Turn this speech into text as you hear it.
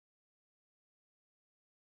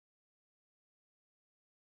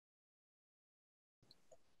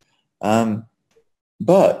Um,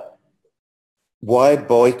 but why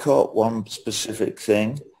boycott one specific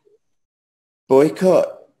thing? Boycott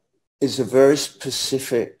is a very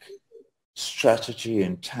specific strategy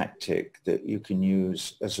and tactic that you can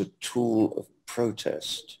use as a tool of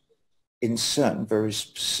protest in certain very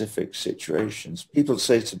specific situations. People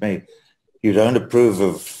say to me, you don't approve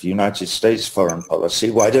of United States foreign policy.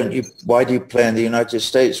 Why do you play in the United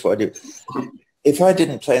States? If I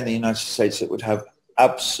didn't play in the United States, it would have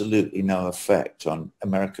absolutely no effect on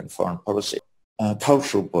American foreign policy.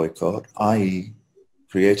 Cultural boycott, i.e.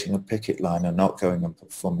 creating a picket line and not going and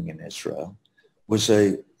performing in Israel, was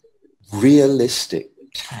a realistic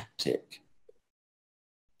tactic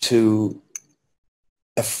to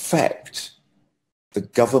affect the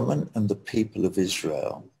government and the people of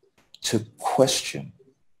Israel to question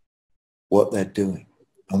what they're doing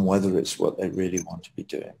and whether it's what they really want to be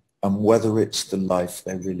doing and whether it's the life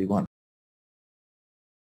they really want.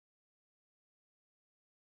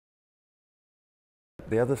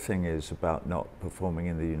 The other thing is about not performing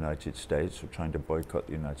in the United States or trying to boycott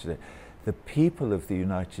the United States. The people of the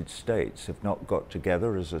United States have not got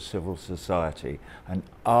together as a civil society and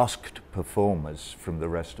asked performers from the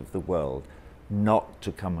rest of the world not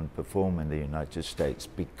to come and perform in the United States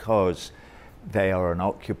because they are an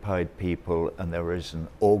occupied people and there is an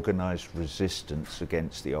organized resistance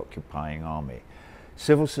against the occupying army.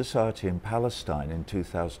 Civil society in Palestine in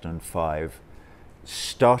 2005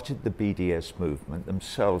 started the BDS movement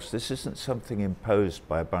themselves. This isn't something imposed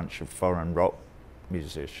by a bunch of foreign rock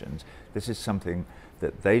musicians. This is something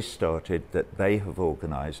that they started, that they have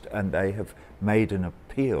organized, and they have made an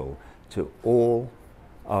appeal to all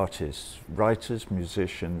artists, writers,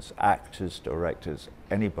 musicians, actors, directors,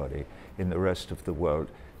 anybody in the rest of the world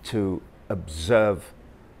to observe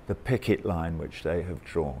the picket line which they have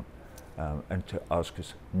drawn. And to ask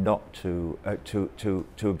us not to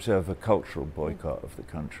observe a cultural boycott of the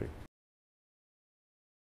country.